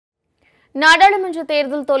நாடாளுமன்ற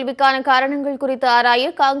தேர்தல் தோல்விக்கான காரணங்கள் குறித்து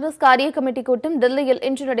ஆராய காங்கிரஸ் காரிய கமிட்டி கூட்டம் டெல்லியில்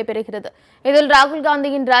இன்று நடைபெறுகிறது. இதில் ராகுல்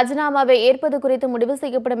காந்தியின் ராஜினாமாவை ஏற்பது குறித்து முடிவு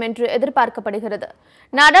செய்யப்படும் என்று எதிர்பார்க்கப்படுகிறது.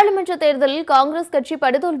 நாடாளுமன்ற தேர்தலில் காங்கிரஸ் கட்சி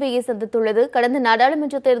படுதோல்வியை சந்தித்துள்ளது. கடந்த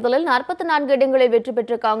நாடாளுமன்ற தேர்தலில் 44 இடங்களில் வெற்றி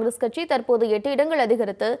பெற்ற காங்கிரஸ் கட்சி தற்போது 8 இடங்கள்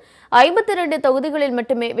அதிகரித்து 52 தொகுதிகளில்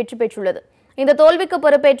மட்டுமே வெற்றி பெற்றுள்ளது. இந்த தோல்விக்கு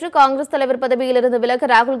பொறுப்பேற்று காங்கிரஸ் தலைவர் பதவியிலிருந்து விலக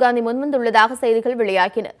ராகுல் காந்தி முன்வந்துள்ளதாக செய்திகள்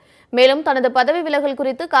வெளியாகின. மேலும் தனது பதவி விலகல்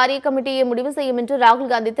குறித்து காரிய கமிட்டியை முடிவு செய்யும் என்று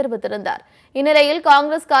ராகுல் காந்தி தெரிவித்திருந்தார். இந்நிலையில்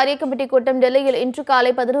காங்கிரஸ் காரிய கமிட்டி கூட்டம் டெல்லியில் இன்று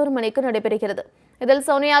காலை 11 மணிக்கு நடைபெறுகிறது. இதில்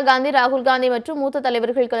சோனியா காந்தி, ராகுல் காந்தி மற்றும் மூத்த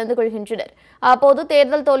தலைவர்கள் கலந்து கொள்கின்றனர். அப்போது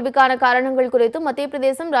தேர்தல் தோல்விக்கான காரணங்கள் குறித்து மத்திய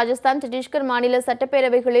பிரதேசம், ராஜஸ்தான், சத்தீஸ்கர் மாநில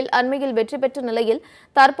சட்டப்பேரவைகளில் அண்மையில் வெற்றி பெற்ற நிலையில்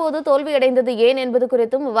தற்போது தோல்வியடைந்தது ஏன் என்பது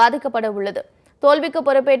குறித்தும் விவாதிக்கப்பட உள்ளது. தோல்விக்கு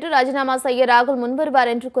பொறுப்பேற்று ராஜினாமா செய்ய ராகுல் முன்வருவார்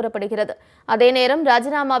என்று கூறப்படுகிறது. அதே நேரம்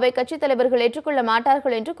ராஜினாமாவை கட்சித் தலைவர்கள் ஏற்றுக்கொள்ள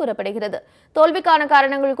மாட்டார்கள் என்று கூறப்படுகிறது. தோல்விக்கான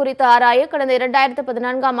காரணங்கள் குறித்து ஆராய கடந்த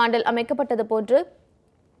 2014ஆம் ஆண்டில் அமைக்கப்பட்டது போன்று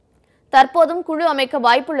தற்போதும் குழு அமைக்க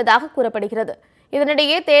வாய்ப்புள்ளதாக கூறப்படுகிறது.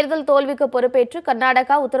 இதனிடையே தேர்தல் தோல்விக்கு பொறுப்பேற்று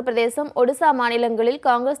கர்நாடகா, உத்தரப்பிரதேசம், ஒடிசா மாநிலங்களில்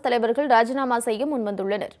காங்கிரஸ் தலைவர்கள் ராஜினாமா செய்ய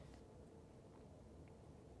முன்வந்துள்ளனர்.